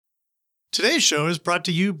Today's show is brought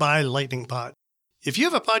to you by Lightning Pod. If you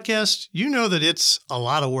have a podcast, you know that it's a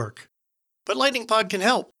lot of work. But Lightning Pod can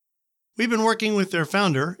help. We've been working with their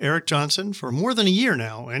founder, Eric Johnson, for more than a year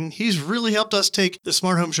now, and he's really helped us take the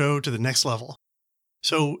Smart Home Show to the next level.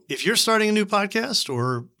 So if you're starting a new podcast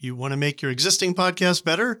or you want to make your existing podcast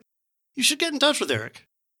better, you should get in touch with Eric.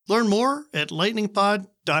 Learn more at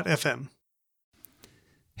lightningpod.fm.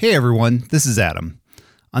 Hey everyone, this is Adam.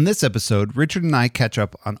 On this episode, Richard and I catch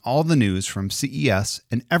up on all the news from CES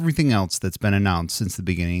and everything else that's been announced since the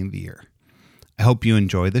beginning of the year. I hope you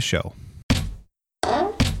enjoy the show.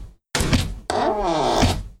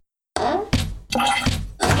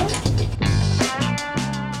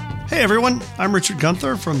 Hey everyone, I'm Richard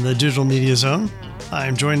Gunther from the Digital Media Zone.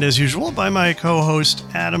 I'm joined as usual by my co-host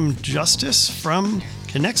Adam Justice from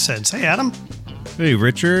ConnectSense. Hey Adam. Hey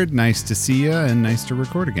Richard, nice to see you and nice to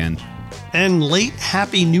record again. And late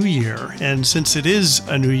Happy New Year. And since it is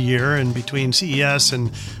a new year and between CES and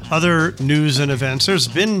other news and events, there's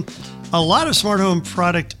been a lot of smart home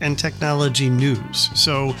product and technology news.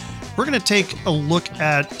 So we're going to take a look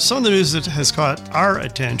at some of the news that has caught our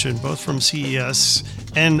attention, both from CES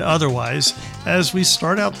and otherwise, as we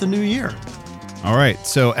start out the new year. All right.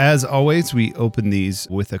 So as always, we open these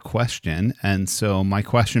with a question. And so my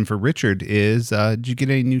question for Richard is, did you get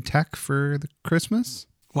any new tech for the Christmas?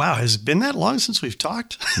 Wow, has it been that long since we've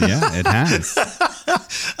talked? Yeah, it has.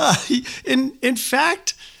 In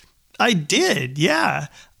fact, I did. Yeah,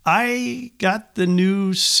 I got the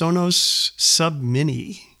new Sonos Sub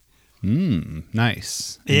Mini.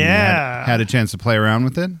 Nice. And yeah. You had a chance to play around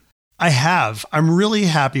with it? I have. I'm really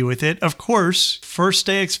happy with it. Of course, first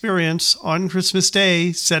day experience on Christmas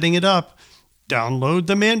Day, setting it up, download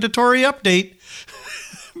the mandatory update.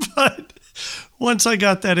 But once I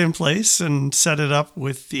got that in place and set it up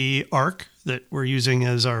with the Arc that we're using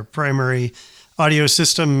as our primary audio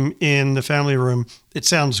system in the family room, it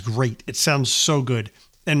sounds great. It sounds so good.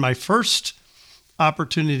 And my first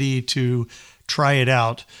opportunity to try it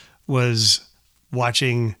out was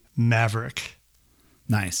watching Maverick.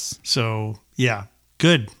 Nice. So, yeah,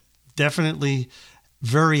 good. Definitely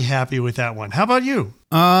very happy with that one. How about you?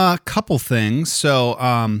 A couple things.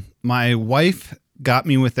 So, my wife got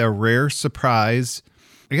me with a rare surprise,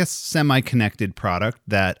 I guess, semi-connected product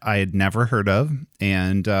that I had never heard of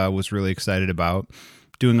and was really excited about.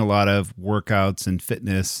 Doing a lot of workouts and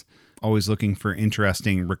fitness, always looking for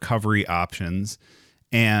interesting recovery options,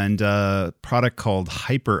 and a product called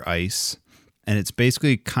Hyper Ice. And it's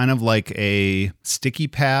basically kind of like a sticky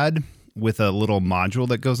pad with a little module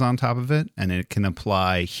that goes on top of it, and it can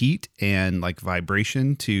apply heat and like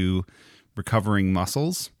vibration to recovering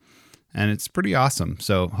muscles. And it's pretty awesome.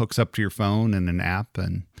 So it hooks up to your phone and an app,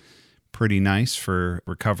 and pretty nice for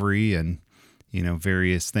recovery and, you know,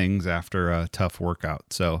 various things after a tough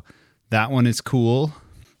workout. So that one is cool.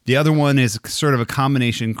 The other one is sort of a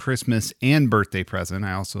combination Christmas and birthday present.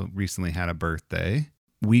 I also recently had a birthday.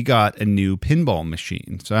 We got a new pinball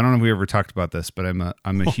machine. So I don't know if we ever talked about this, but I'm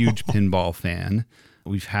a huge pinball fan.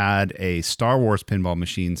 We've had a Star Wars pinball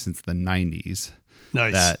machine since the 90s.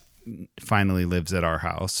 Nice. That finally lives at our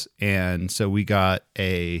house. And so we got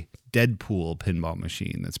a Deadpool pinball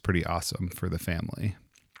machine that's pretty awesome for the family.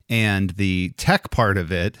 And the tech part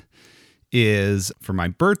of it is, for my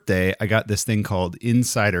birthday, I got this thing called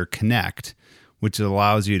Insider Connect, which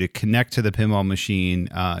allows you to connect to the pinball machine.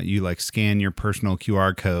 You like scan your personal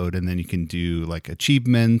QR code, and then you can do like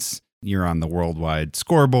achievements. You're on the worldwide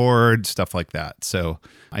scoreboard, stuff like that. So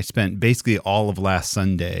I spent basically all of last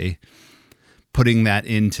Sunday putting that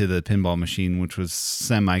into the pinball machine, which was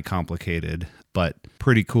semi-complicated, but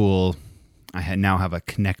pretty cool. I now have a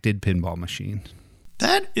connected pinball machine.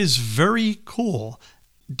 That is very cool.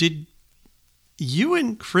 Did you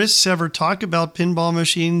and Chris ever talk about pinball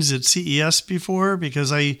machines at CES before?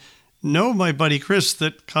 Because I know my buddy Chris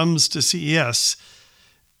that comes to CES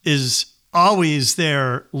is always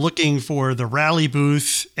there looking for the rally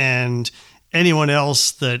booth and anyone else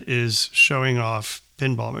that is showing off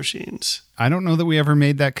pinball machines. I don't know that we ever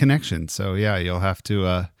made that connection. So yeah, you'll have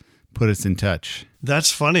to put us in touch. That's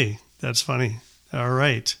funny. That's funny. All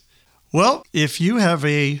right. Well, if you have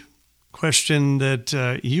a question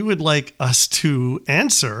that you would like us to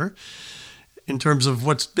answer in terms of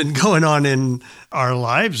what's been going on in our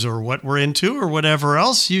lives or what we're into or whatever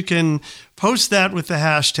else, you can post that with the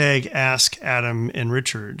hashtag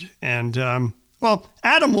AskAdamandRichard. And, well,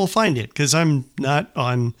 Adam will find it because I'm not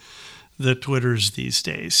on the Twitters these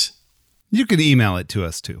days. You can email it to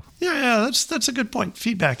us too. Yeah, that's a good point.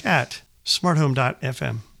 Feedback at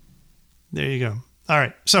smarthome.fm. There you go. All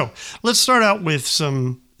right, so let's start out with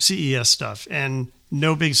some CES stuff. And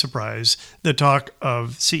no big surprise, the talk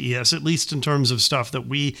of CES, at least in terms of stuff that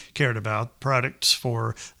we cared about, products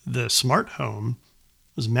for the smart home,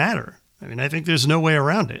 was Matter. I mean, I think there's no way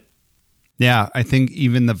around it. Yeah, I think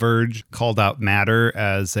even The Verge called out Matter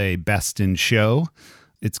as a best in show.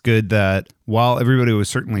 It's good that while everybody was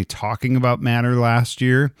certainly talking about Matter last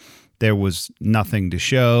year, there was nothing to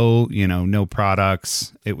show, no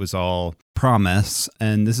products. It was all promise.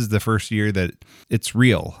 And this is the first year that it's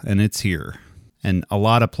real and it's here. And a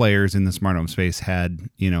lot of players in the smart home space had,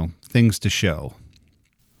 things to show.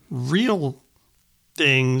 Real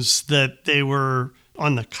things that they were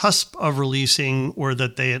on the cusp of releasing, or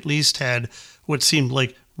that they at least had what seemed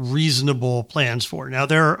like reasonable plans for. Now,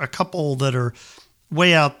 there are a couple that are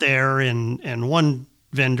way out there, and one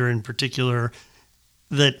vendor in particular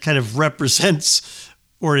that kind of represents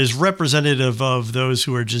or is representative of those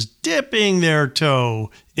who are just dipping their toe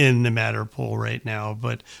in the Matter pool right now.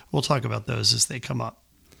 But we'll talk about those as they come up.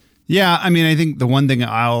 Yeah, I mean, I think the one thing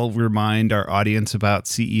I'll remind our audience about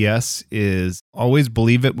CES is always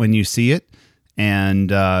believe it when you see it.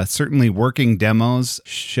 And certainly working demos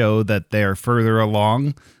show that they're further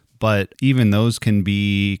along, but even those can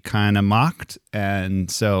be kind of mocked. And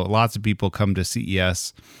so lots of people come to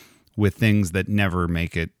CES with things that never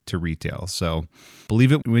make it to retail. So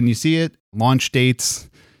believe it when you see it. Launch dates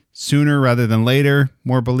sooner rather than later,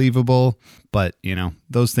 more believable. But,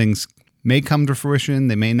 those things may come to fruition.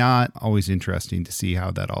 They may not. Always interesting to see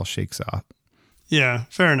how that all shakes out. Yeah,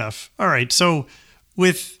 fair enough. All right. So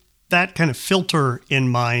with that kind of filter in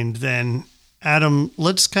mind, then, Adam,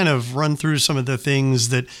 let's kind of run through some of the things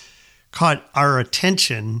that caught our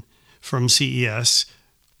attention from CES.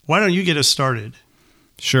 Why don't you get us started?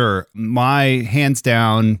 Sure. My hands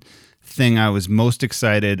down thing I was most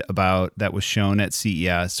excited about that was shown at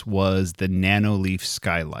CES was the Nanoleaf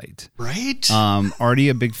Skylight. Right? Already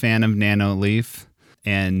a big fan of Nanoleaf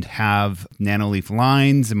and have Nanoleaf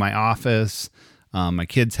lines in my office. My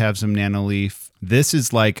kids have some Nanoleaf. This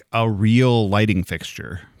is like a real lighting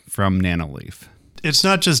fixture from Nanoleaf. It's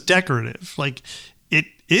not just decorative. Like, it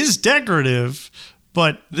is decorative,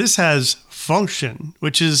 but this has function,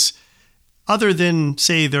 which is, other than,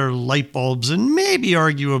 say, their light bulbs and maybe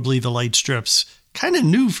arguably the light strips, kind of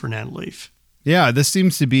new for Nanoleaf. Yeah, this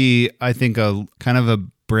seems to be, I think, a kind of a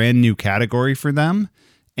brand new category for them.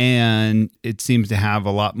 And it seems to have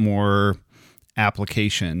a lot more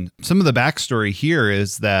application. Some of the backstory here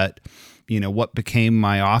is that, what became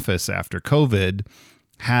my office after COVID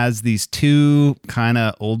has these two kind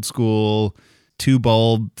of old school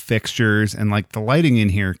 2-bulb fixtures, and like the lighting in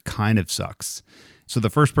here kind of sucks. So the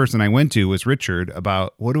first person I went to was Richard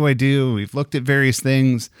about, what do I do? We've looked at various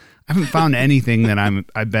things. I haven't found anything that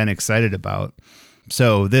I've been excited about.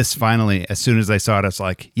 So this finally, as soon as I saw it, I was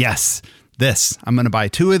like, yes, I'm going to buy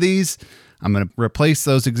 2 of these. I'm going to replace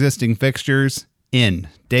those existing fixtures in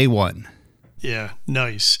day one. Yeah,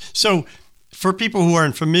 nice. So for people who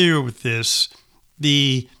aren't familiar with this,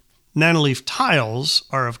 the Nanoleaf tiles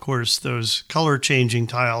are, of course, those color-changing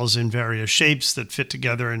tiles in various shapes that fit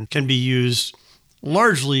together and can be used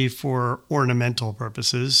largely for ornamental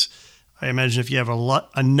purposes. I imagine if you have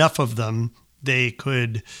enough of them, they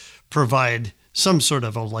could provide some sort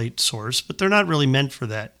of a light source, but they're not really meant for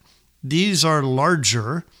that. These are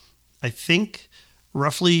larger, I think,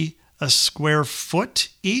 roughly a square foot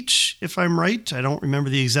each, if I'm right. I don't remember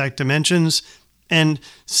the exact dimensions, and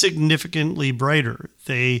significantly brighter.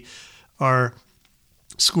 They are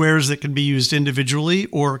squares that can be used individually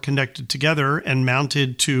or connected together and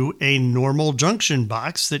mounted to a normal junction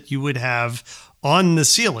box that you would have on the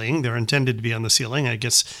ceiling. They're intended to be on the ceiling. I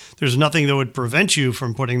guess there's nothing that would prevent you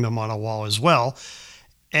from putting them on a wall as well.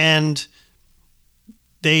 And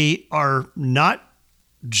they are not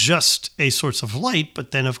just a source of light,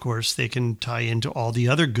 but then, of course, they can tie into all the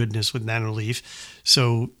other goodness with Nanoleaf.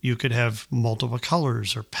 So you could have multiple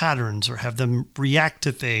colors or patterns or have them react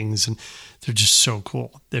to things. And they're just so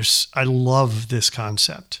cool. I love this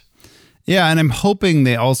concept. Yeah, and I'm hoping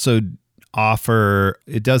they also offer,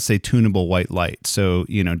 it does say tunable white light. So,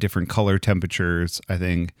 different color temperatures, I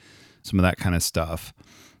think, some of that kind of stuff.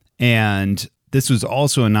 And this was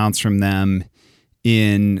also announced from them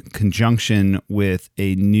in conjunction with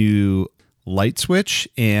a new light switch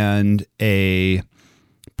and a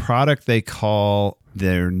product they call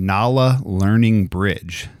their Nala Learning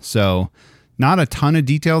Bridge. So not a ton of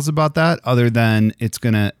details about that other than it's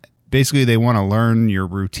going to, basically they want to learn your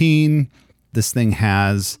routine. This thing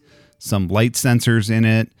has some light sensors in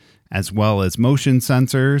it as well as motion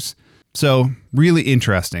sensors. So really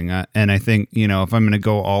interesting. And I think, if I'm going to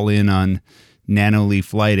go all in on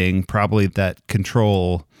Nanoleaf lighting, probably that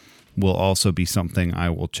control will also be something I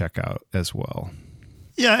will check out as well.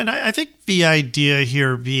 Yeah, and I think the idea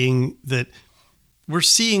here being that we're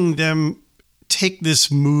seeing them take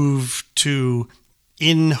this move to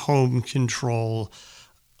in-home control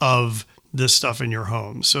of the stuff in your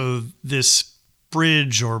home. So this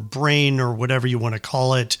bridge or brain or whatever you want to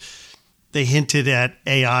call it, they hinted at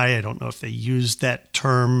AI. I don't know if they used that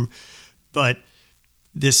term, but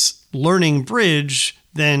this learning bridge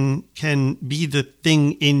then can be the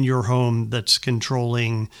thing in your home that's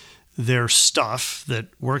controlling their stuff that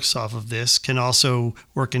works off of this, can also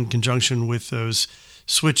work in conjunction with those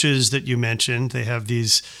switches that you mentioned. They have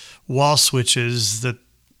these wall switches that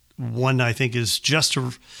one I think is just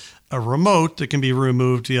a remote that can be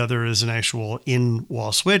removed. The other is an actual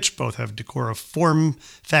in-wall switch. Both have Decora form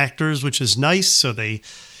factors, which is nice. So they,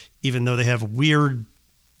 even though they have weird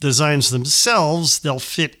designs themselves, they'll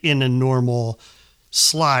fit in a normal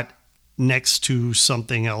slot next to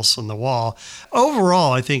something else on the wall.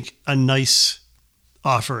 Overall, I think a nice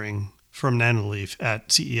offering from Nanoleaf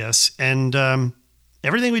at CES. And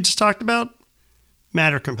everything we just talked about,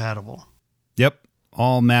 Matter compatible. Yep.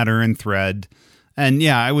 All Matter and Thread. And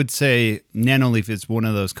yeah, I would say Nanoleaf is one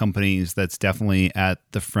of those companies that's definitely at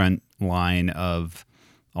the front line of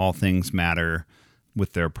all things Matter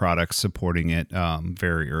with their products supporting it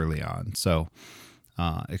very early on. So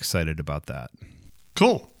excited about that.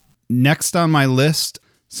 Cool. Next on my list,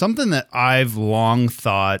 something that I've long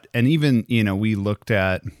thought, and even, we looked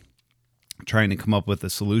at trying to come up with a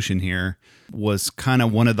solution here, was kind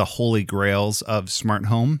of one of the holy grails of smart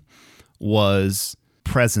home, was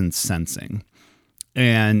presence sensing.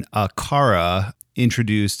 And Kara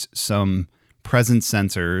introduced some presence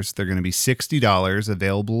sensors. They're going to be $60,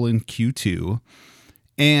 available in Q2.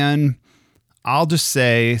 And I'll just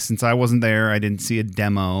say, since I wasn't there, I didn't see a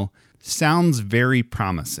demo, sounds very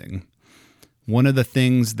promising. One of the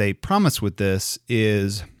things they promise with this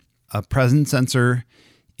is a presence sensor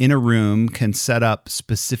in a room can set up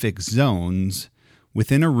specific zones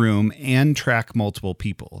within a room and track multiple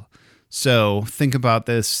people. So think about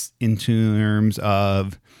this in terms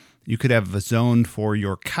of, you could have a zone for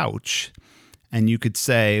your couch, and you could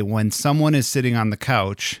say, when someone is sitting on the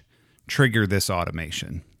couch, trigger this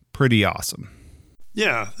automation. Pretty awesome.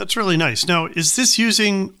 Yeah, that's really nice. Now, is this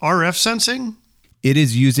using RF sensing? It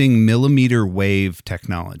is using millimeter wave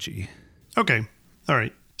technology. Okay. All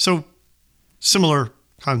right. So similar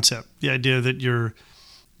concept, the idea that you're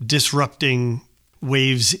disrupting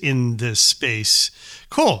waves in this space.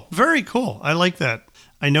 Cool. Very cool. I like that.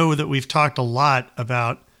 I know that we've talked a lot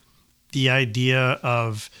about the idea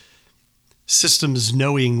of systems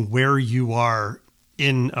knowing where you are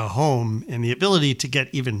in a home, and the ability to get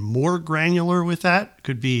even more granular with that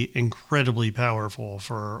could be incredibly powerful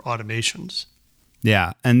for automations.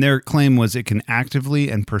 Yeah, and their claim was it can actively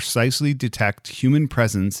and precisely detect human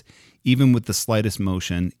presence even with the slightest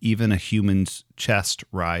motion, even a human's chest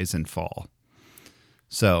rise and fall.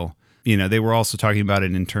 So, they were also talking about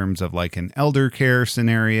it in terms of like an elder care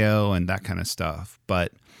scenario and that kind of stuff.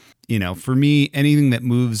 But, for me, anything that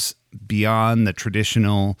moves beyond the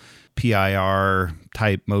traditional PIR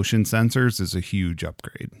type motion sensors is a huge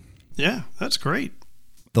upgrade. Yeah, that's great.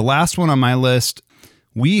 The last one on my list,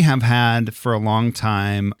 we have had for a long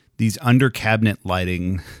time these under cabinet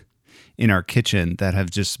lighting in our kitchen that have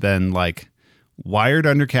just been like wired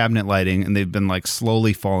under cabinet lighting, and they've been like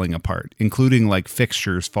slowly falling apart, including like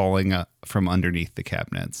fixtures falling up from underneath the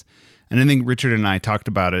cabinets. And I think Richard and I talked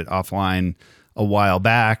about it offline a while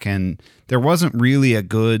back, and there wasn't really a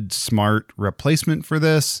good smart replacement for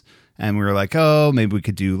this. And we were like, oh, maybe we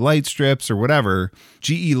could do light strips or whatever.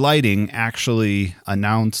 GE Lighting actually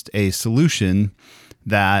announced a solution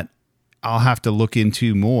that I'll have to look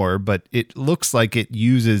into more, but it looks like it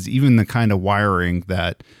uses even the kind of wiring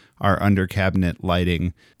that our under cabinet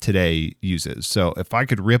lighting today uses. So if I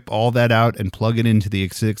could rip all that out and plug it into the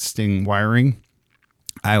existing wiring,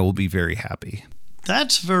 I will be very happy.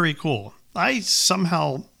 That's very cool. I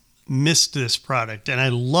somehow missed this product, and I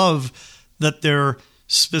love that they're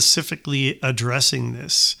specifically addressing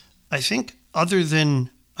this. I think other than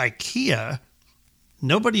IKEA,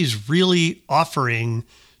 nobody's really offering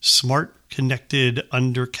smart connected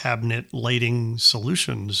under cabinet lighting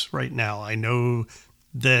solutions right now. I know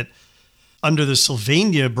that under the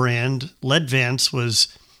Sylvania brand, Ledvance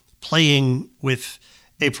was playing with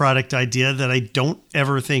a product idea that I don't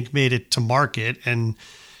ever think made it to market, and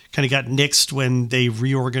kind of got nixed when they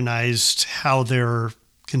reorganized how their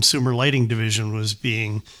consumer lighting division was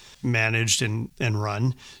being managed and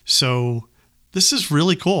run. So this is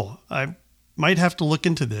really cool. I might have to look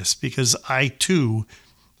into this because I too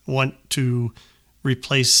want to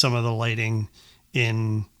replace some of the lighting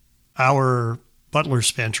in our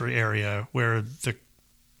butler's pantry area where the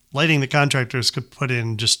lighting the contractors could put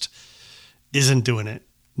in just isn't doing it.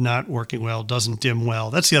 Not working well, doesn't dim well.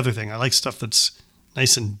 That's the other thing. I like stuff that's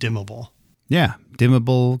nice and dimmable. Yeah,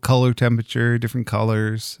 dimmable, color temperature, different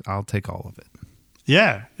colors. I'll take all of it.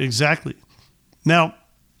 Yeah, exactly. Now,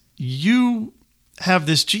 you have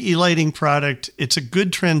this GE lighting product. It's a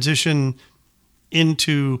good transition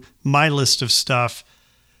into my list of stuff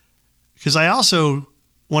because I also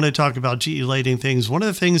want to talk about GE lighting things. One of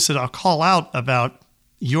the things that I'll call out about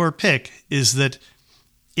your pick is that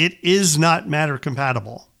it is not Matter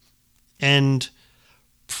compatible and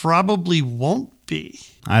probably won't be.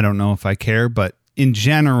 I don't know if I care, but in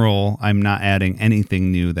general, I'm not adding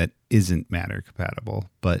anything new that isn't Matter compatible.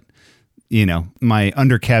 But, you know, my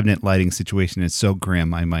under cabinet lighting situation is so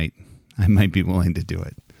grim, I might be willing to do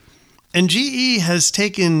it. And GE has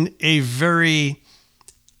taken a very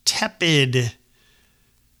tepid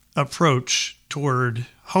approach toward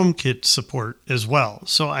HomeKit support as well.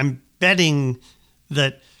 So I'm betting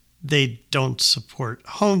that they don't support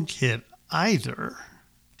HomeKit either.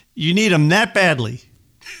 You need them that badly.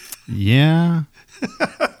 Yeah.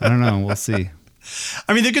 I don't know. We'll see.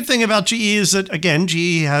 I mean, the good thing about GE is that, again,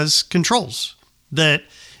 GE has controls that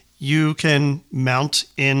you can mount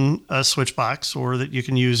in a switch box or that you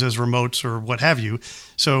can use as remotes or what have you.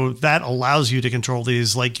 So that allows you to control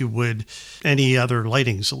these like you would any other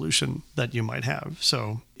lighting solution that you might have.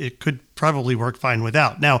 So it could probably work fine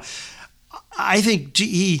without. Now, I think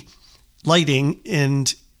GE lighting,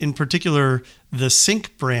 and in particular the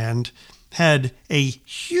Sync brand, had a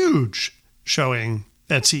huge showing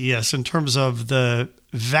at CES in terms of the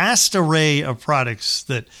vast array of products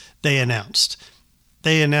that they announced.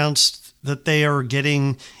 They announced that they are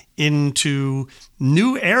getting into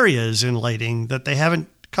new areas in lighting that they haven't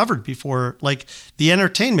covered before, like the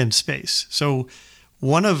entertainment space. So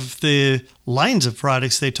one of the lines of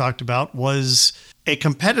products they talked about was a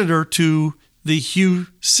competitor to the Hue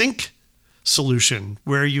Sync solution,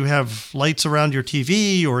 where you have lights around your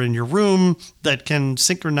TV or in your room that can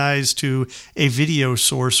synchronize to a video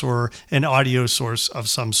source or an audio source of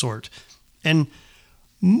some sort. And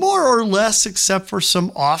more or less, except for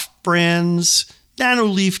some off-brands,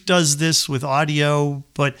 Nanoleaf does this with audio,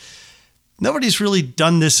 but nobody's really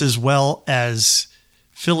done this as well as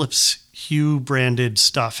Philips Hue branded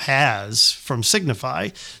stuff has from Signify.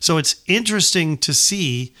 So it's interesting to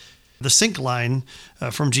see the Sync line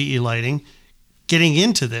from GE Lighting getting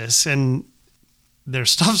into this, and their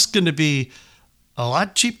stuff's going to be a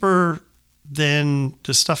lot cheaper than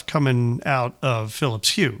the stuff coming out of Philips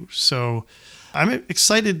Hue. So I'm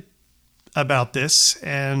excited about this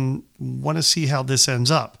and want to see how this ends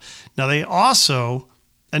up. Now, they also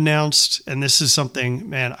announced, and this is something,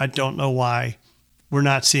 man, I don't know why we're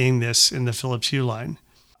not seeing this in the Philips Hue line.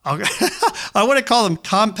 I want to call them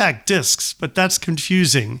compact discs, but that's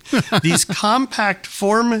confusing. These compact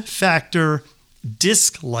form factor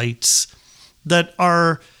disc lights that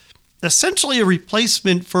are essentially a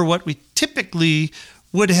replacement for what we typically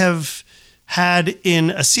would have had in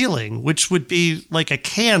a ceiling, which would be like a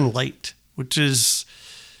can light, which is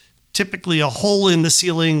typically a hole in the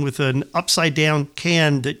ceiling with an upside down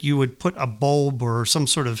can that you would put a bulb or some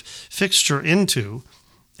sort of fixture into.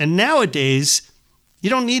 And nowadays, you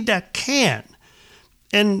don't need that can.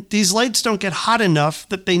 And these lights don't get hot enough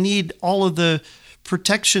that they need all of the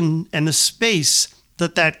protection and the space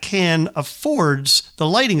that that can affords the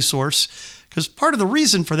lighting source, because part of the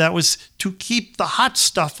reason for that was to keep the hot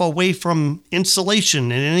stuff away from insulation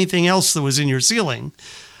and anything else that was in your ceiling.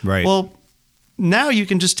 Right. Well, now you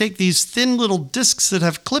can just take these thin little discs that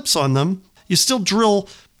have clips on them. You still drill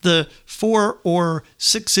the 4 or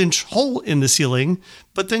 6 inch hole in the ceiling,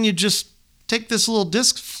 but then you just take this little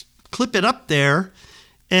disc, clip it up there,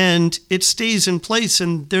 and it stays in place.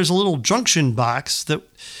 And there's a little junction box that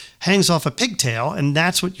hangs off a pigtail, and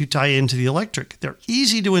that's what you tie into the electric. They're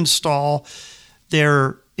easy to install.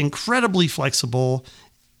 They're incredibly flexible.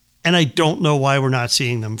 And I don't know why we're not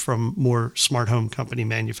seeing them from more smart home company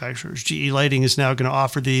manufacturers. GE Lighting is now going to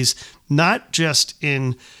offer these not just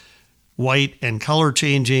in white and color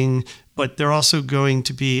changing, but they're also going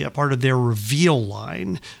to be a part of their Reveal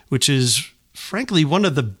line, which is frankly one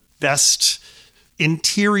of the best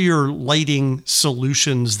interior lighting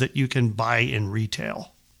solutions that you can buy in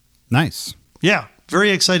retail. Nice. Yeah,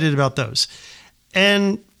 very excited about those.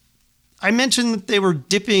 And I mentioned that they were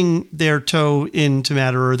dipping their toe into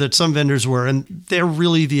Matter, or that some vendors were, and they're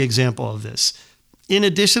really the example of this. In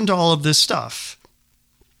addition to all of this stuff,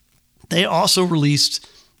 they also released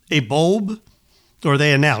a bulb, or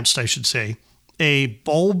they announced, I should say, a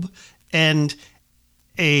bulb and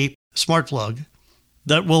a smart plug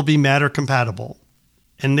that will be Matter compatible.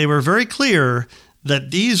 And they were very clear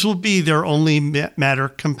that these will be their only Matter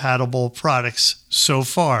compatible products so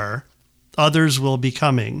far. Others will be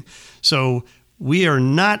coming. So we are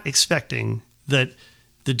not expecting that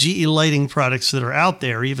the GE lighting products that are out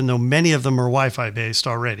there, even though many of them are Wi-Fi based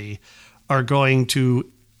already, are going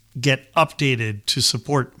to get updated to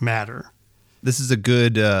support Matter. This is a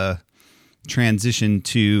good transition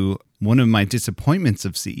to one of my disappointments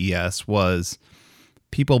of CES was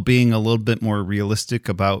people being a little bit more realistic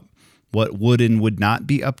about what would and would not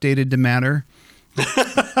be updated to Matter.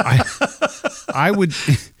 I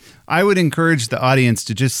would encourage the audience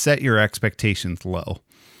to just set your expectations low,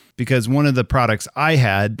 because one of the products I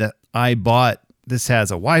had that I bought, this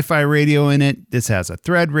has a Wi-Fi radio in it. This has a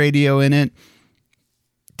Thread radio in it.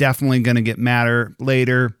 Definitely going to get Matter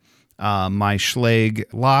later. My Schlage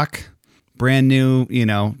lock, brand new,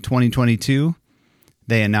 2022.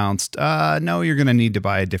 They announced, no, you're going to need to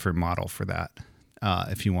buy a different model for that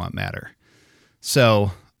if you want Matter.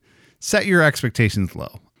 So set your expectations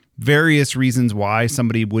low. Various reasons why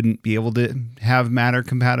somebody wouldn't be able to have Matter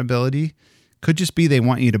compatibility. Could just be they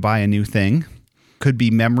want you to buy a new thing. Could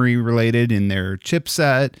be memory related in their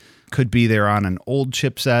chipset. Could be they're on an old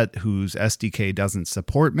chipset whose SDK doesn't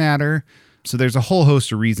support Matter. So there's a whole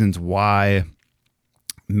host of reasons why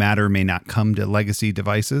Matter may not come to legacy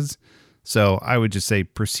devices. So I would just say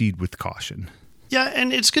proceed with caution. Yeah,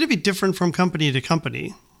 and it's going to be different from company to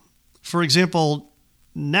company. For example,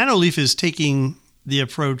 Nanoleaf is taking the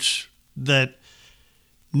approach that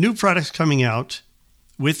new products coming out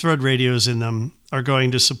with Thread radios in them are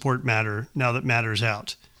going to support Matter now that Matter's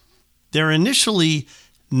out. They're initially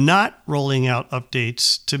not rolling out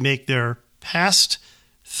updates to make their past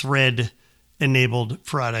Thread-enabled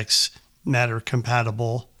products Matter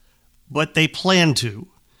compatible, but they plan to.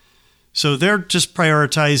 So they're just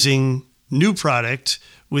prioritizing new product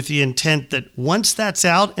with the intent that once that's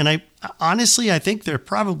out, and I think they're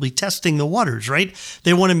probably testing the waters, right?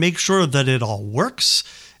 They want to make sure that it all works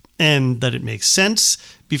and that it makes sense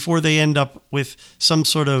before they end up with some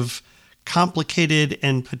sort of complicated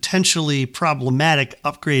and potentially problematic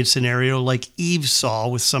upgrade scenario like Eve saw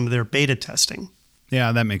with some of their beta testing.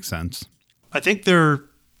 Yeah, that makes sense. I think they're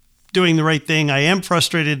doing the right thing. I am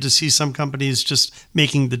frustrated to see some companies just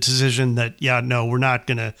making the decision that, no, we're not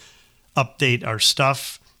going to update our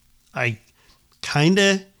stuff. I kind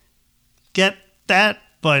of get that,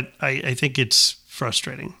 but I think it's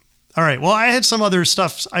frustrating. All right. Well, I had some other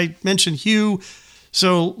stuff. I mentioned Hue.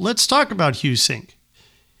 So let's talk about Hue Sync.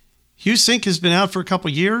 Hue Sync has been out for a couple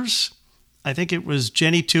years. I think it was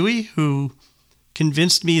Jenny Toohey who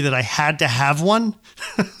convinced me that I had to have one.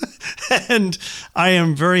 And I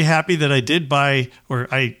am very happy that I did buy, or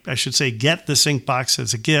I should say get the Sync box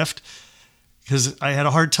as a gift, because I had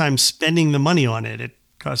a hard time spending the money on it. It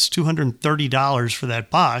cost $230 for that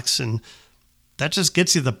box, and that just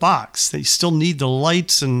gets you the box. They still need the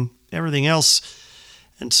lights and everything else.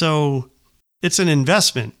 And so it's an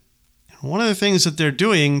investment. And one of the things that they're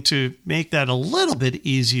doing to make that a little bit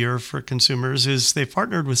easier for consumers is they've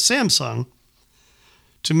partnered with Samsung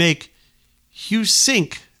to make Hue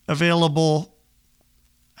Sync available,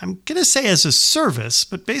 I'm going to say as a service,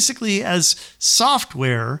 but basically as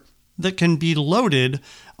software that can be loaded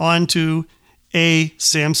onto a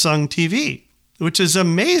Samsung TV, which is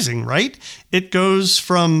amazing, right? It goes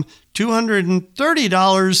from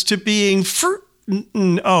 $230 to being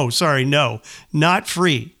not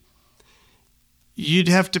free. You'd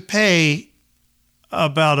have to pay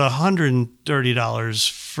about $130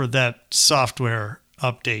 for that software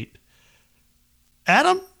update.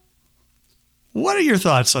 Adam, what are your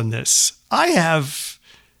thoughts on this? I have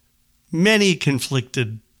many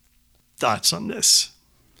conflicted thoughts on this.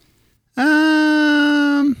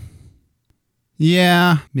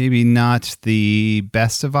 Yeah, maybe not the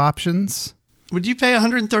best of options. Would you pay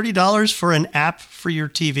 $130 for an app for your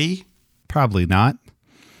TV? Probably not.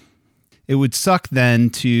 It would suck then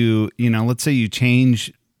to, let's say you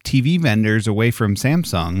change TV vendors away from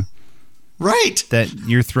Samsung. Right. That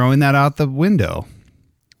you're throwing that out the window.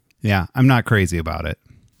 Yeah, I'm not crazy about it.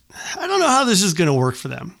 I don't know how this is going to work for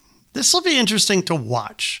them. This will be interesting to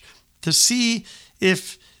watch, to see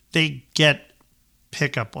if they get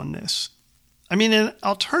pickup on this. I mean, an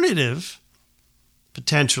alternative,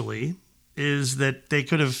 potentially, is that they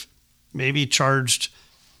could have maybe charged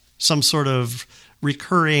some sort of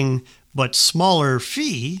recurring but smaller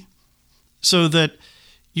fee so that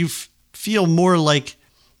you feel more like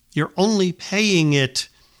you're only paying it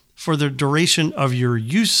for the duration of your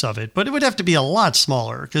use of it. But it would have to be a lot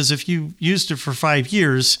smaller, because if you used it for 5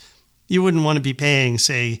 years, you wouldn't want to be paying,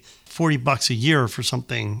 say, $40 a year for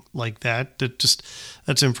something like that.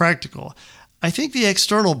 That's impractical. I think the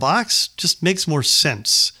external box just makes more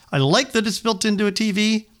sense. I like that it's built into a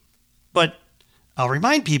TV, but I'll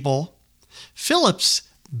remind people, Philips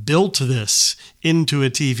built this into a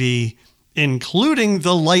TV, including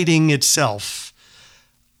the lighting itself,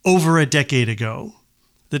 over a decade ago.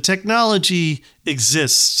 The technology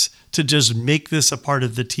exists to just make this a part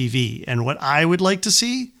of the TV. And what I would like to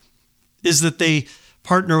see is that they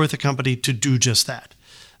partner with a company to do just that.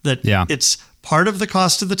 That it's part of the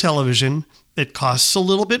cost of the television. It costs a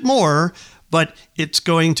little bit more, but it's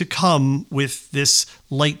going to come with this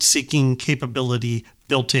light-seeking capability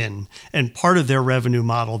built in. And part of their revenue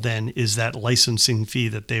model then is that licensing fee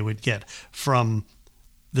that they would get from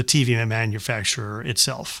the TV manufacturer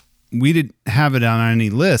itself. We didn't have it on any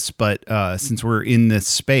list, but since we're in this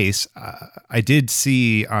space, I did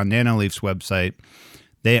see on Nanoleaf's website,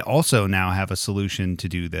 they also now have a solution to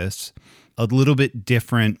do this. A little bit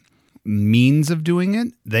different means of doing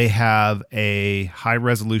it. They have a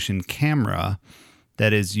high-resolution camera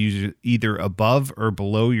that is either above or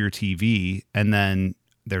below your TV, and then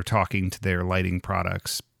they're talking to their lighting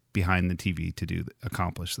products behind the TV to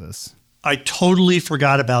accomplish this. I totally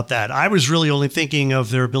forgot about that. I was really only thinking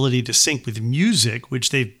of their ability to sync with music,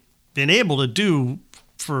 which they've been able to do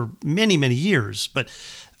for many, many years. But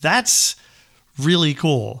that's really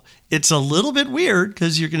cool. It's a little bit weird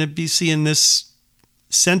because you're going to be seeing this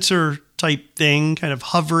sensor type thing kind of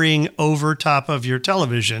hovering over top of your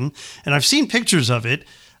television. And I've seen pictures of it.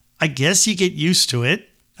 I guess you get used to it.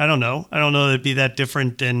 I don't know. I don't know that it'd be that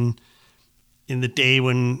different than in the day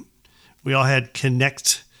when we all had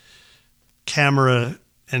Kinect camera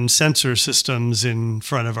and sensor systems in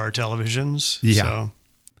front of our televisions. Yeah.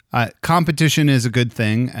 So. Competition is a good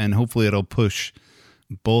thing, and hopefully it'll push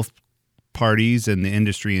both parties and the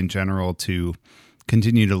industry in general to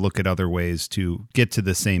continue to look at other ways to get to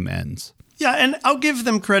the same ends. Yeah, and I'll give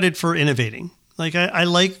them credit for innovating. Like, I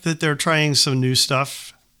like that they're trying some new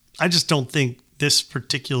stuff. I just don't think this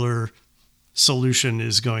particular solution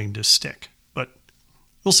is going to stick, but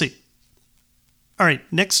we'll see. All right,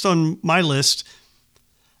 next on my list,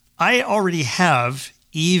 I already have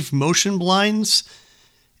Eve motion blinds,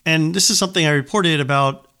 and this is something I reported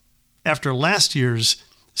about after last year's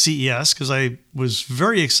CES because I was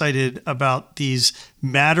very excited about these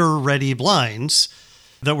Matter-ready blinds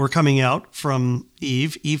that were coming out from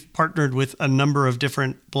Eve. Eve partnered with a number of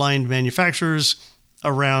different blind manufacturers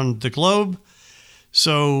around the globe.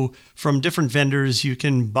 So from different vendors, you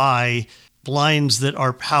can buy blinds that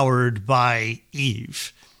are powered by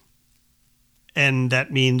Eve. And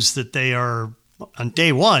that means that they are, on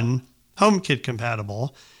day one, HomeKit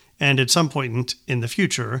compatible. And at some point in the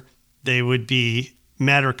future, they would be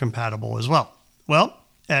Matter compatible as well. Well,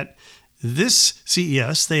 at this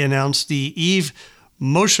CES, they announced the Eve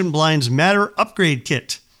Motion Blinds Matter Upgrade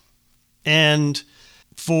Kit. And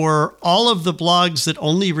for all of the blogs that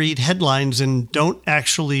only read headlines and don't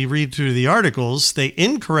actually read through the articles, they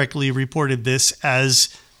incorrectly reported this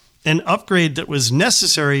as an upgrade that was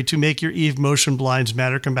necessary to make your Eve motion blinds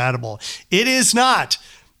Matter compatible. It is not.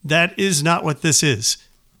 That is not what this is.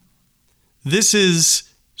 This is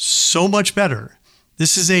so much better.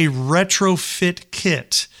 This is a retrofit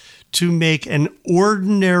kit to make an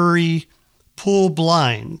ordinary pool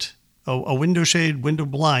blind, a window shade, window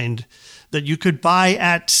blind, that you could buy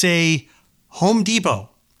at, say, Home Depot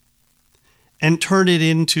and turn it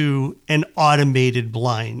into an automated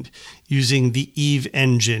blind using the Eve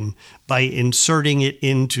engine by inserting it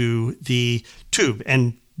into the tube.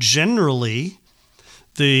 And generally,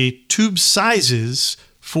 the tube sizes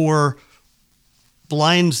for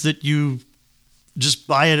blinds that you just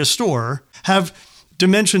buy at a store have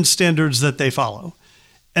dimension standards that they follow.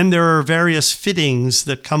 And there are various fittings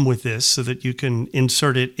that come with this so that you can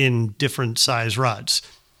insert it in different size rods.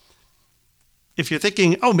 If you're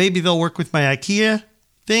thinking, oh, maybe they'll work with my IKEA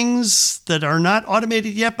things that are not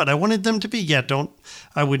automated yet, but I wanted them to be,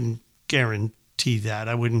 I wouldn't guarantee that.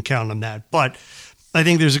 I wouldn't count on that. But I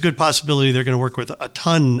think there's a good possibility they're going to work with a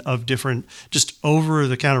ton of different just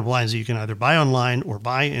over-the-counter blinds that you can either buy online or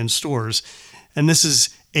buy in stores. And this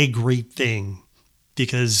is a great thing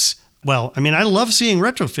because, well, I mean, I love seeing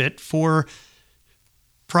retrofit for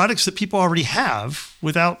products that people already have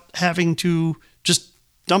without having to just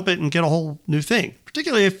dump it and get a whole new thing,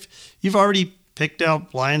 particularly if you've already picked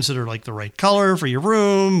out blinds that are like the right color for your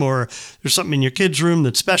room, or there's something in your kid's room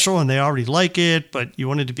that's special and they already like it, but you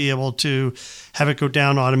wanted to be able to have it go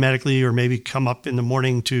down automatically or maybe come up in the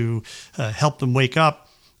morning to help them wake up.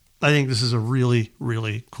 I think this is a really,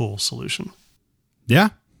 really cool solution. Yeah.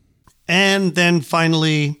 And then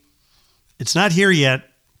finally, it's not here yet.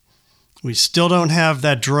 We still don't have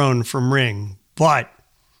that drone from Ring, but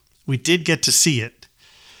we did get to see it.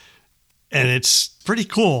 And it's pretty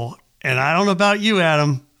cool. And I don't know about you,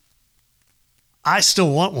 Adam. I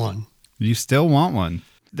still want one. You still want one?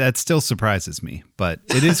 That still surprises me, but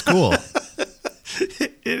it is cool.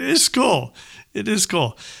 It is cool. It is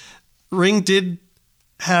cool. Ring did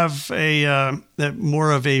have a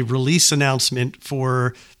more of a release announcement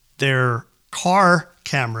for their car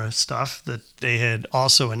camera stuff that they had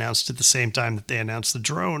also announced at the same time that they announced the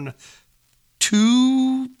drone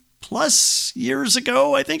 2+ years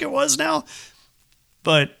ago, I think it was now.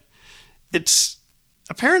 But it's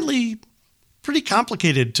apparently pretty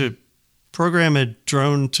complicated to program a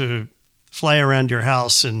drone to fly around your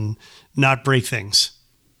house and not break things.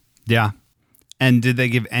 Yeah. And did they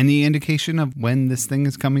give any indication of when this thing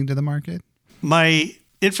is coming to the market? My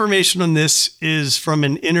information on this is from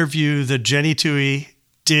an interview that Jenny Tui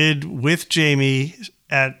did with Jamie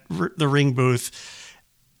at the Ring booth.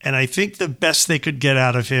 And I think the best they could get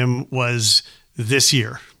out of him was this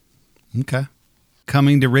year. Okay.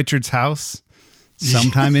 Coming to Richard's house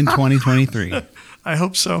sometime in 2023. I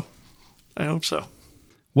hope so. I hope so.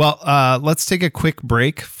 Well, let's take a quick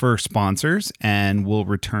break for sponsors, and we'll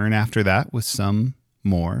return after that with some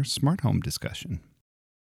more smart home discussion.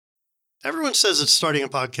 Everyone says that starting a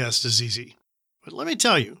podcast is easy. But let me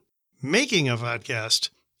tell you, making a podcast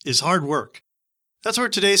is hard work. That's where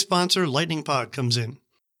today's sponsor, Lightning Pod, comes in.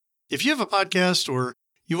 If you have a podcast or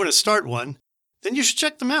you want to start one, then you should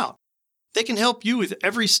check them out. They can help you with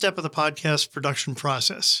every step of the podcast production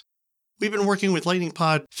process. We've been working with Lightning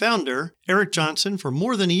Pod founder, Eric Johnson, for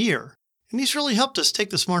more than a year, and he's really helped us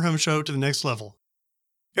take the Smart Home Show to the next level.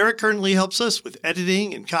 Eric currently helps us with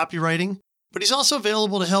editing and copywriting, but he's also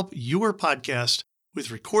available to help your podcast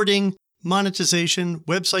with recording, monetization,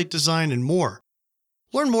 website design, and more.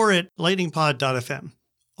 Learn more at lightningpod.fm.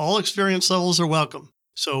 All experience levels are welcome,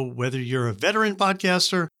 so whether you're a veteran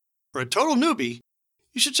podcaster or a total newbie,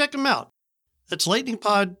 you should check him out. That's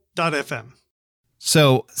lightningpod.fm.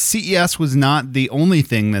 So CES was not the only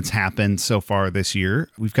thing that's happened so far this year.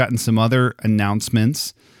 We've gotten some other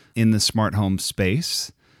announcements in the smart home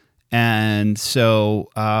space. And so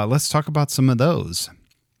let's talk about some of those.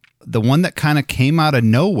 The one that kind of came out of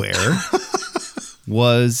nowhere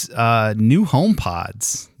was new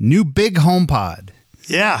HomePods, new big HomePod.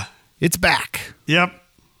 Yeah. It's back. Yep.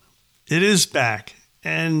 It is back.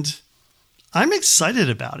 And I'm excited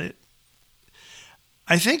about it.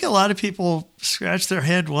 I think a lot of people scratch their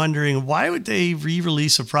head wondering, why would they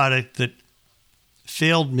re-release a product that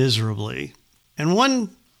failed miserably? And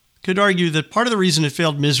one could argue that part of the reason it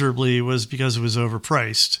failed miserably was because it was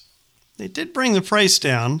overpriced. They did bring the price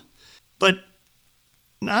down, but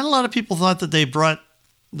not a lot of people thought that they brought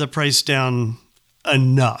the price down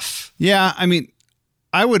enough. Yeah, I mean,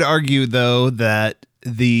 I would argue, though, that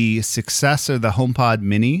the success of the HomePod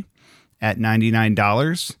Mini at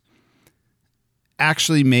 $99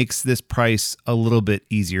 actually makes this price a little bit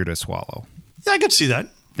easier to swallow. Yeah, I could see that.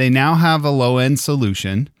 They now have a low-end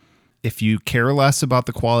solution. If you care less about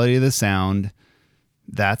the quality of the sound,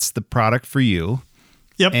 that's the product for you.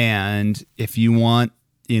 Yep. And if you want,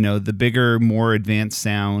 the bigger, more advanced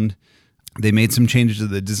sound, they made some changes to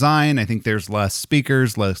the design. I think there's less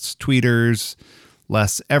speakers, less tweeters,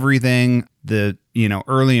 less everything. The,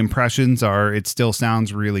 early impressions are it still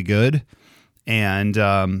sounds really good. And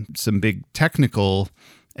some big technical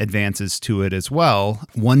advances to it as well.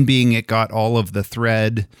 One being it got all of the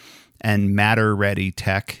Thread and Matter-ready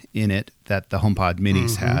tech in it that the HomePod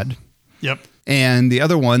Minis had. Yep. And the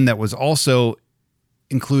other one that was also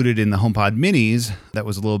included in the HomePod Minis that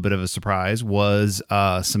was a little bit of a surprise was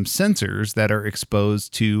some sensors that are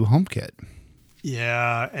exposed to HomeKit.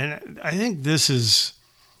 Yeah, and I think this is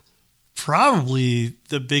probably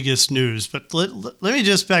the biggest news, but let me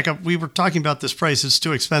just back up. We were talking about this price. It's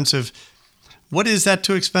too expensive. What is that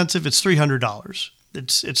too expensive? It's $300.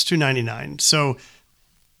 It's $299. So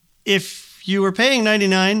if you were paying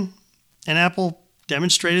 $99 and Apple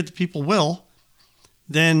demonstrated that people will,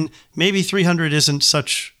 then maybe $300 isn't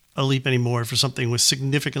such a leap anymore for something with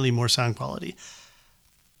significantly more sound quality.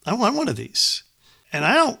 I want one of these. And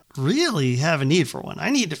I don't really have a need for one.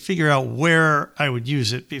 I need to figure out where I would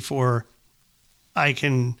use it before I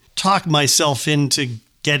can talk myself into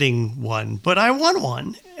getting one. But I want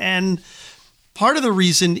one. And part of the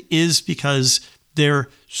reason is because they're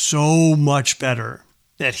so much better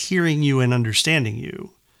at hearing you and understanding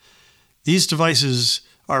you. These devices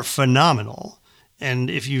are phenomenal. And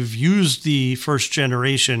if you've used the first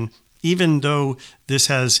generation, even though this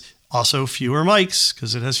has also fewer mics,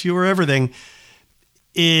 because it has fewer everything,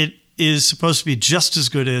 it is supposed to be just as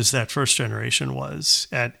good as that first generation was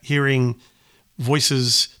at hearing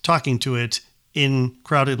voices talking to it in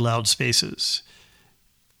crowded, loud spaces.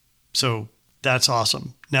 So that's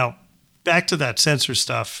awesome. Now, back to that sensor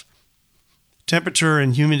stuff. Temperature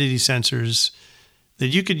and humidity sensors that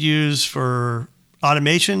you could use for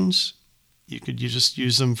automations. You could just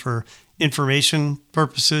use them for information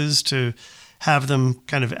purposes, to have them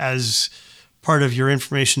kind of as part of your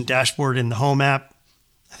information dashboard in the Home app.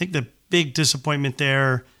 I think the big disappointment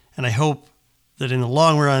there, and I hope that in the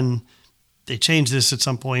long run they change this at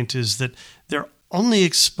some point, is that they're only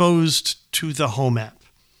exposed to the Home app.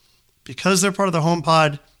 Because they're part of the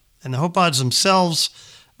HomePod, and the HomePods themselves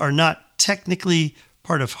are not technically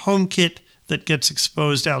part of HomeKit that gets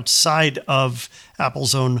exposed outside of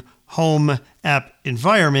Apple's own Home app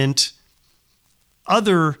environment,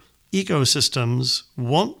 other ecosystems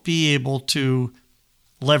won't be able to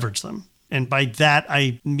leverage them. And by that,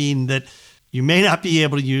 I mean that you may not be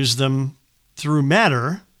able to use them through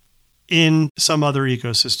Matter in some other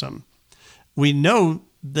ecosystem. We know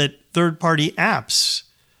that third-party apps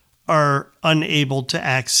are unable to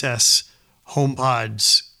access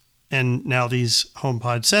HomePods and now these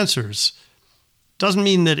HomePod sensors. Doesn't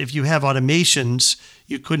mean that if you have automations,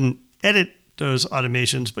 you couldn't edit those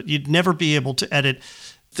automations, but you'd never be able to edit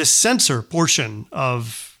the sensor portion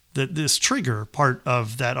of this trigger part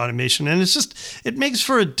of that automation. And it makes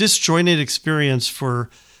for a disjointed experience for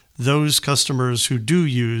those customers who do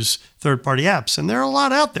use third-party apps. And there are a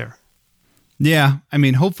lot out there. Yeah. I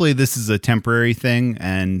mean, hopefully this is a temporary thing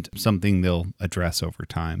and something they'll address over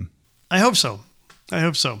time. I hope so.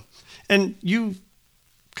 And you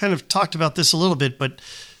kind of talked about this a little bit, but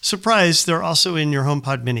surprise, they're also in your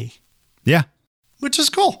HomePod Mini. Yeah. Which is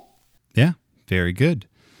cool. Yeah. Very good.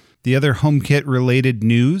 The other HomeKit related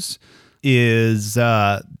news is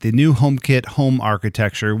the new HomeKit home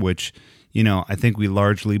architecture, which, I think we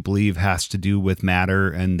largely believe has to do with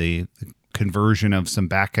Matter and the conversion of some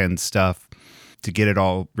backend stuff to get it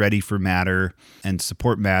all ready for Matter and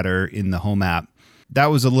support Matter in the Home app. That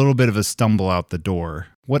was a little bit of a stumble out the door.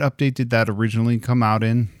 What update did that originally come out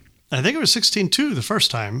in? I think it was 16.2 the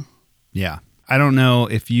first time. Yeah. I don't know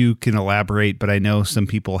if you can elaborate, but I know some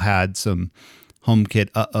people had some HomeKit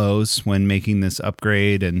uh-ohs when making this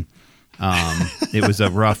upgrade, and it was a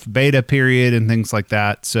rough beta period and things like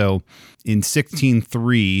that. So in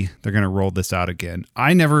 16.3, they're going to roll this out again.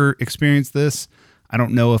 I never experienced this. I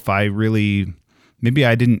don't know if maybe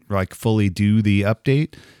I didn't fully do the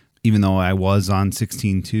update, even though I was on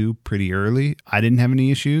 16.2 pretty early. I didn't have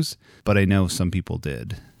any issues, but I know some people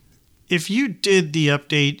did. If you did the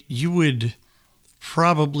update, you would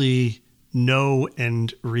probably know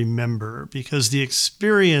and remember, because the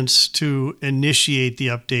experience to initiate the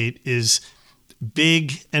update is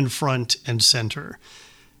big and front and center.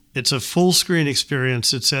 It's a full screen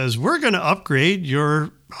experience that says, we're going to upgrade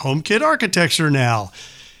your HomeKit architecture now.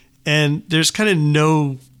 And there's kind of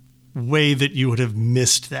no way that you would have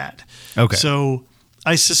missed that. Okay. So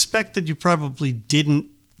I suspect that you probably didn't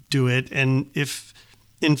do it. And if,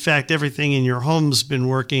 in fact, everything in your home's been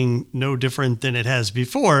working no different than it has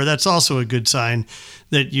before, that's also a good sign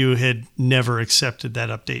that you had never accepted that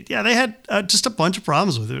update. Yeah, they had just a bunch of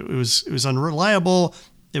problems with it. It was unreliable.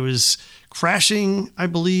 It was crashing, I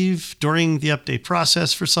believe, during the update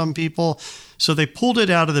process for some people. So they pulled it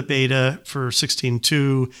out of the beta for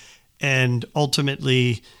 16.2 and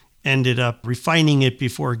ultimately ended up refining it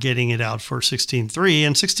before getting it out for 16.3.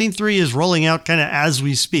 And 16.3 is rolling out kind of as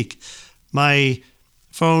we speak. My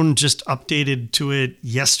phone just updated to it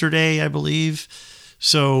yesterday, I believe.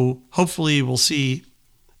 So hopefully we'll see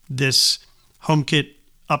this HomeKit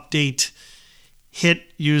update hit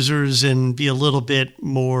users and be a little bit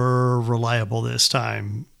more reliable this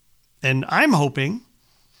time. And I'm hoping,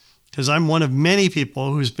 because I'm one of many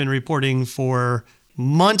people who's been reporting for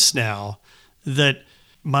months now that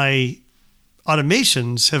my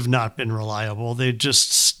automations have not been reliable. They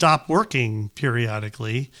just stop working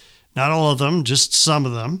periodically. Not all of them, just some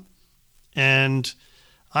of them. And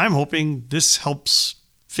I'm hoping this helps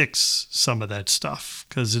fix some of that stuff,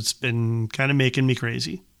 because it's been kind of making me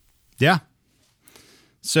crazy. Yeah.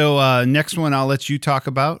 So next one I'll let you talk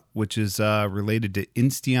about, which is related to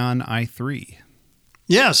Insteon i3.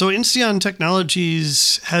 Yeah, so Insteon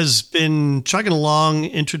Technologies has been chugging along,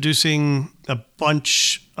 introducing a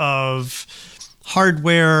bunch of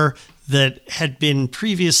hardware that had been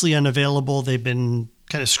previously unavailable. They've been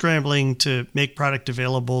kind of scrambling to make product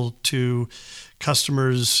available to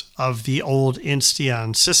customers of the old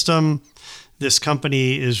Insteon system. This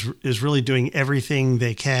company is really doing everything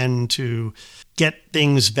they can to get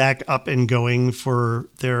things back up and going for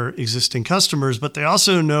their existing customers, but they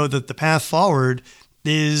also know that the path forward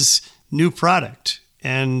is new product.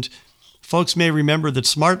 And folks may remember that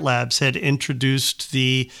Smart Labs had introduced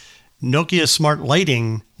the Nokia Smart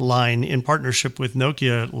Lighting line in partnership with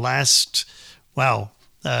Nokia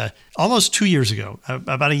almost 2 years ago,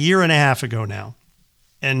 about a year and a half ago now.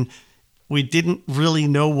 And we didn't really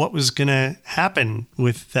know what was going to happen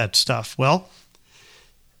with that stuff. Well,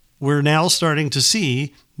 we're now starting to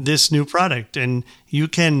see this new product, and you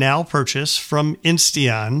can now purchase from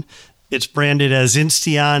Insteon. It's branded as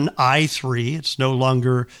Insteon i3. It's no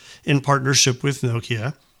longer in partnership with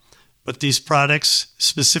Nokia. But these products,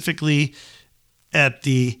 specifically at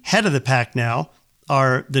the head of the pack now,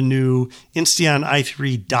 are the new Insteon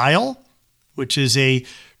i3 Dial, which is a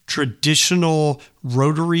traditional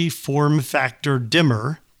rotary form factor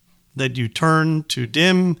dimmer that you turn to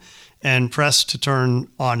dim and press to turn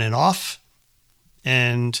on and off.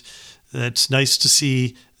 And it's nice to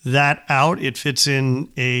see that out. It fits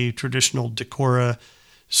in a traditional Decora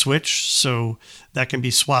switch, so that can be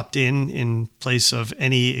swapped in place of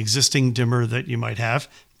any existing dimmer that you might have.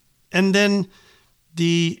 And then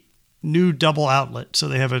the new double outlet. So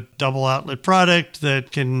they have a double outlet product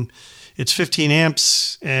that it's 15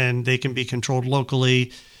 amps and they can be controlled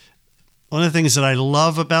locally. One of the things that I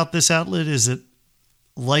love about this outlet is that,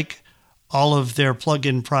 like all of their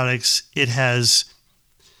plug-in products, it has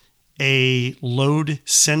a load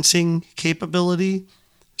sensing capability.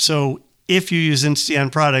 So if you use Insteon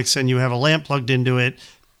products and you have a lamp plugged into it,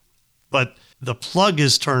 but the plug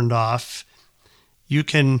is turned off, you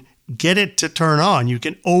can get it to turn on. You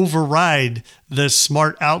can override the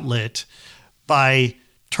smart outlet by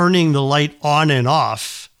turning the light on and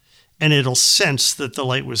off, and it'll sense that the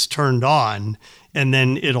light was turned on, and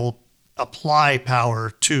then it'll apply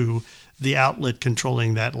power to the outlet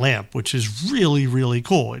controlling that lamp, which is really, really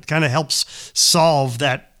cool. It kind of helps solve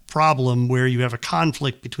that problem where you have a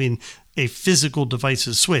conflict between a physical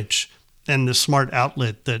device's switch and the smart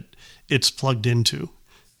outlet that it's plugged into.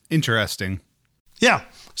 Interesting. Yeah.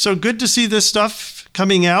 So good to see this stuff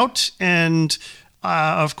coming out. And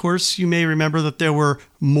of course, you may remember that there were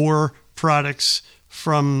more products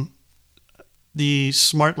from the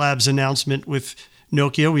Smart Labs announcement with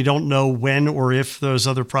Nokia. We don't know when or if those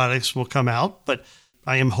other products will come out, but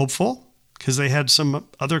I am hopeful because they had some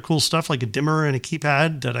other cool stuff like a dimmer and a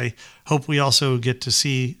keypad that I hope we also get to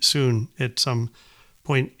see soon at some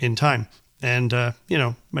point in time. And,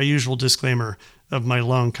 my usual disclaimer of my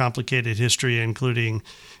long, complicated history, including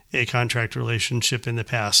a contract relationship in the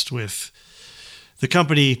past with the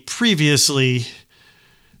company previously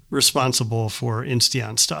responsible for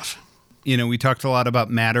Insteon stuff. We talked a lot about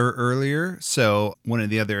Matter earlier. So one of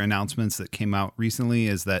the other announcements that came out recently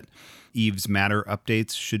is that Eve's Matter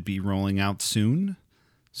updates should be rolling out soon.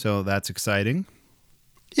 So that's exciting.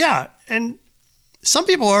 Yeah. And some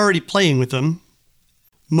people are already playing with them.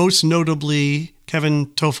 Most notably, Kevin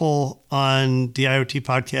Toffel on the IoT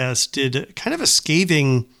podcast did kind of a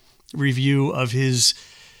scathing review of his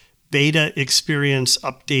beta experience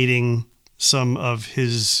updating some of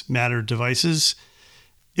his Matter devices.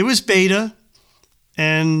 It was beta,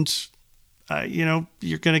 and,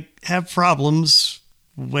 you're going to have problems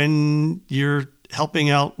when you're helping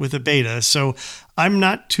out with a beta. So I'm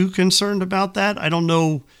not too concerned about that. I don't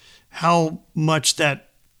know how much that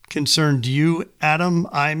concerned you, Adam.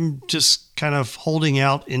 I'm just kind of holding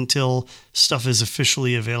out until stuff is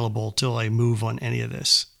officially available till I move on any of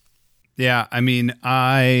this. Yeah,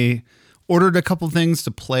 I ordered a couple things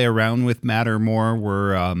to play around with Matter more.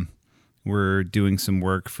 We're doing some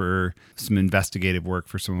investigative work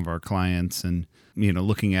for some of our clients and,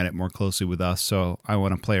 looking at it more closely with us. So I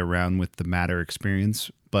want to play around with the Matter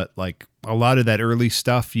experience. But like a lot of that early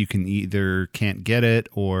stuff, you can either can't get it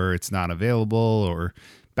or it's not available or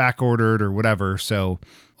back ordered or whatever. So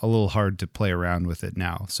a little hard to play around with it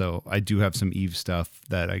now. So I do have some Eve stuff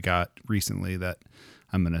that I got recently that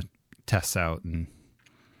I'm going to test out and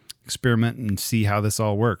experiment and see how this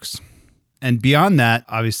all works. And beyond that,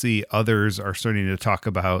 obviously others are starting to talk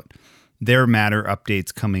about their Matter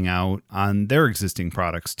updates coming out on their existing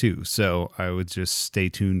products too. So I would just stay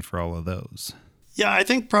tuned for all of those. Yeah, I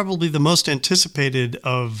think probably the most anticipated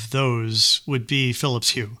of those would be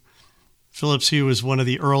Philips Hue. Philips Hue is one of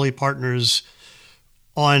the early partners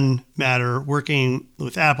on Matter, working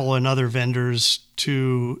with Apple and other vendors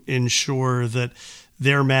to ensure that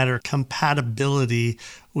their Matter compatibility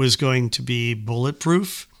was going to be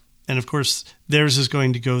bulletproof. And of course, theirs is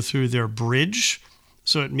going to go through their bridge.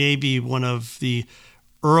 So it may be one of the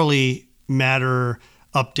early Matter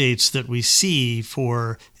updates that we see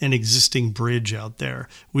for an existing bridge out there.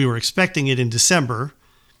 We were expecting it in December.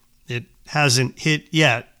 It hasn't hit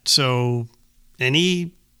yet. So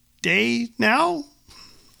any day now?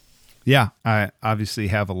 Yeah, I obviously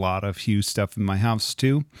have a lot of Hue stuff in my house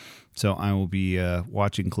too, so I will be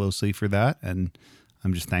watching closely for that, and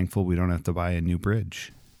I'm just thankful we don't have to buy a new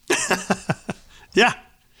bridge. Yeah.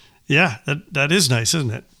 Yeah, that is nice,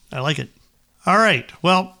 isn't it? I like it. All right.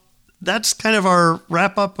 Well, that's kind of our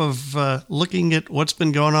wrap up of looking at what's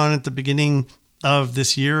been going on at the beginning of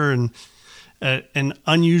this year, and an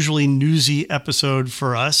unusually newsy episode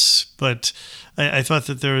for us. But I thought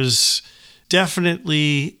that there was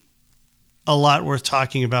definitely a lot worth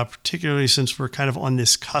talking about, particularly since we're kind of on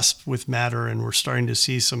this cusp with Matter and we're starting to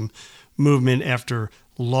see some movement after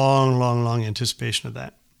long anticipation of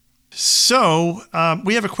that. So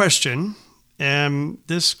we have a question, and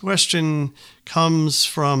this question comes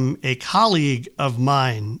from a colleague of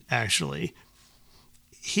mine, actually.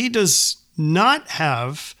 He does not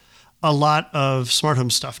have a lot of smart home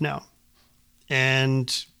stuff now,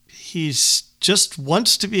 and he's just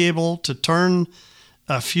wants to be able to turn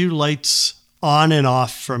a few lights on and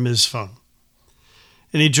off from his phone.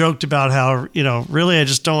 And he joked about how, really, I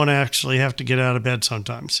just don't want to actually have to get out of bed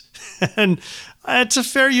sometimes. And it's a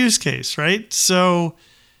fair use case, right? So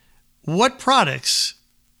what products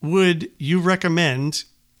would you recommend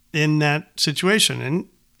in that situation? And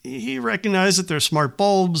he recognized that there are smart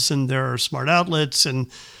bulbs and there are smart outlets,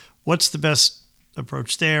 and what's the best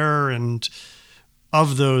approach there? And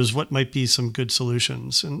of those, what might be some good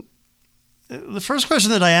solutions? And the first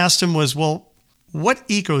question that I asked him was, well, what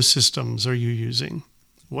ecosystems are you using?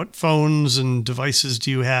 What phones and devices do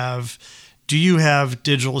you have? Do you have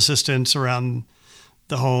digital assistants around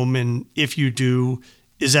the home? And if you do,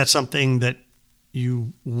 is that something that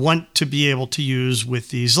you want to be able to use with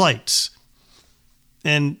these lights?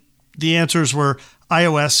 And the answers were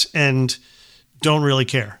iOS and don't really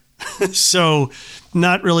care. So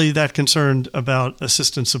not really that concerned about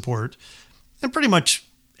assistant support. And pretty much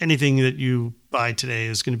anything that you buy today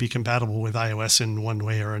is going to be compatible with iOS in one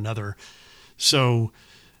way or another. So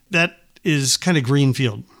that is kind of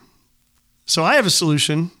greenfield. So I have a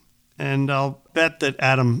solution, and I'll bet that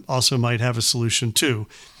Adam also might have a solution too.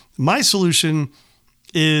 My solution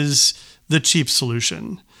is the cheap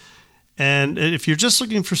solution. And if you're just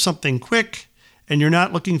looking for something quick and you're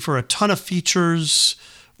not looking for a ton of features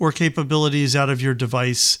or capabilities out of your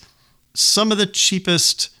device, some of the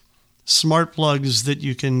cheapest smart plugs that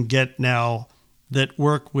you can get now that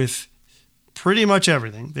work with pretty much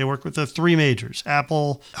everything. They work with the three majors: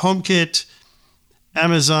 Apple HomeKit,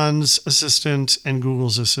 Amazon's Assistant, and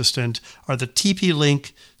Google's Assistant are the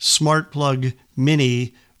TP-Link Smart Plug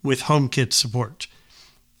Mini with HomeKit support.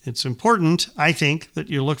 It's important, I think, that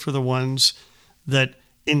you look for the ones that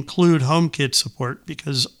include HomeKit support,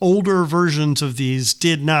 because older versions of these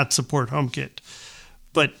did not support HomeKit.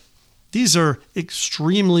 But these are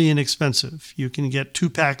extremely inexpensive. You can get 2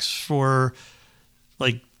 packs for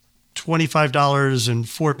like $25 and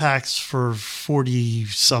 4 packs for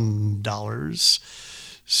 $40-some.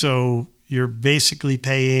 So you're basically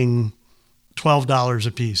paying $12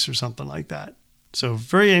 a piece or something like that. So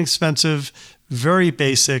very inexpensive, very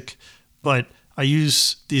basic, but I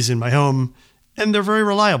use these in my home and they're very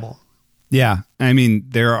reliable. Yeah. I mean,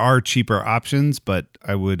 there are cheaper options, but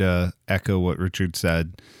I would echo what Richard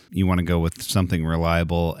said. You want to go with something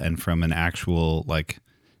reliable and from an actual like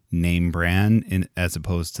name brand, as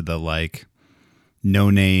opposed to the like no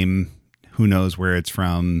name, who knows where it's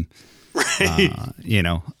from, right.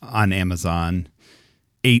 On Amazon,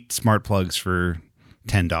 8 smart plugs for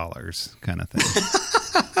 $10 kind of thing.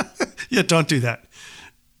 Yeah, don't do that.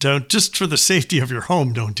 Don't, just for the safety of your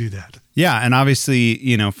home, don't do that. Yeah, and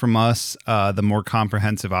obviously, from us, the more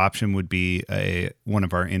comprehensive option would be one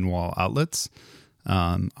of our in-wall outlets.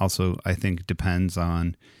 Also, I think depends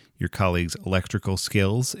on your colleagues' electrical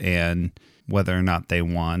skills and whether or not they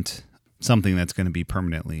want something that's going to be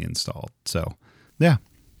permanently installed. So, yeah.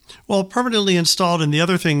 Well, permanently installed, and the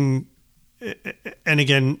other thing, and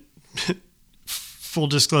again, full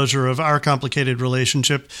disclosure of our complicated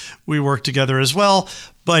relationship, we work together as well,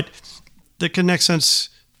 but the ConnectSense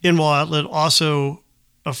in-wall outlet also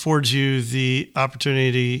affords you the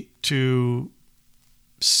opportunity to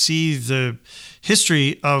see the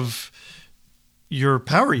history of your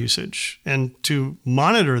power usage and to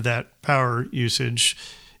monitor that power usage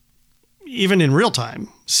even in real time.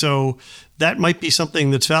 So that might be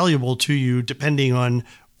something that's valuable to you depending on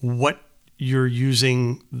what you're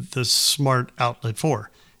using the smart outlet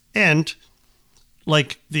for. And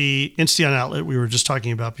like the Insteon outlet we were just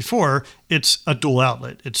talking about before, it's a dual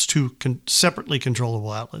outlet. It's 2 separately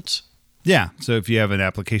controllable outlets. Yeah. So if you have an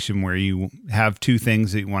application where you have 2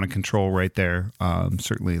 things that you want to control right there,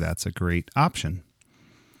 certainly that's a great option.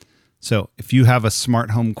 So if you have a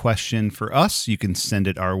smart home question for us, you can send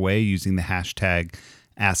it our way using the hashtag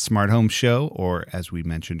AskSmartHomeShow, or as we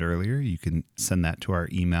mentioned earlier, you can send that to our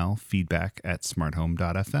email,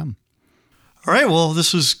 feedback@smarthome.fm. All right. Well,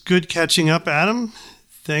 this was good catching up, Adam.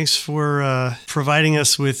 Thanks for providing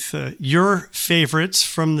us with your favorites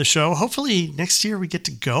from the show. Hopefully next year we get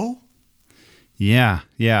to go. Yeah.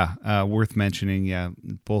 Worth mentioning. Yeah.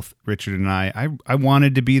 Both Richard and I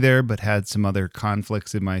wanted to be there, but had some other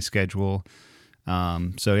conflicts in my schedule.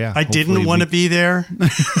 So yeah. I didn't want to be there.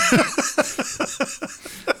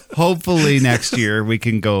 Hopefully next year we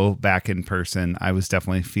can go back in person. I was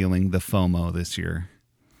definitely feeling the FOMO this year.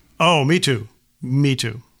 Oh, me too.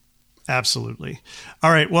 Absolutely.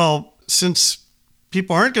 All right. Well, since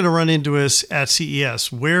people aren't going to run into us at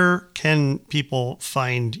CES, where can people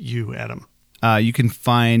find you, Adam? You can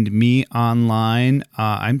find me online.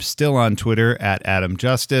 I'm still on Twitter at Adam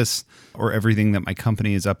Justice, or everything that my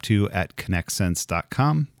company is up to at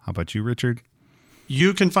connectsense.com. How about you, Richard?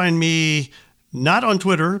 You can find me not on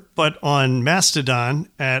Twitter, but on Mastodon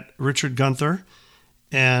at Richard Gunther.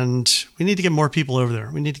 And we need to get more people over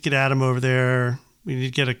there. We need to get Adam over there. We need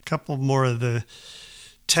to get a couple more of the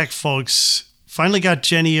tech folks. Finally got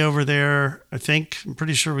Jenny over there, I think. I'm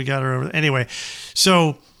pretty sure we got her over there. Anyway,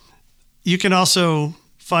 so you can also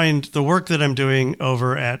find the work that I'm doing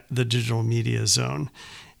over at the Digital Media Zone.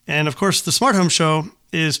 And of course, the Smart Home Show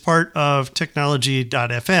is part of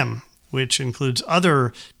technology.fm, which includes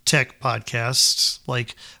other tech podcasts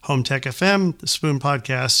like Home Tech FM, the Spoon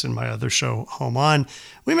Podcast, and my other show, Home On.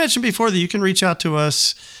 We mentioned before that you can reach out to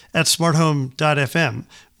us at smarthome.fm.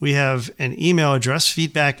 We have an email address,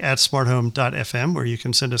 feedback@smarthome.fm, where you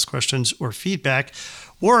can send us questions or feedback.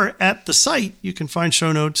 Or at the site, you can find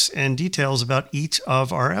show notes and details about each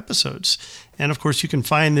of our episodes. And of course, you can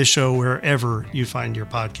find this show wherever you find your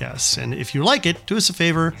podcasts. And if you like it, do us a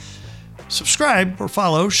favor, subscribe or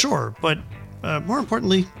follow, sure. But more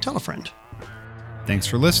importantly, tell a friend. Thanks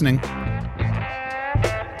for listening.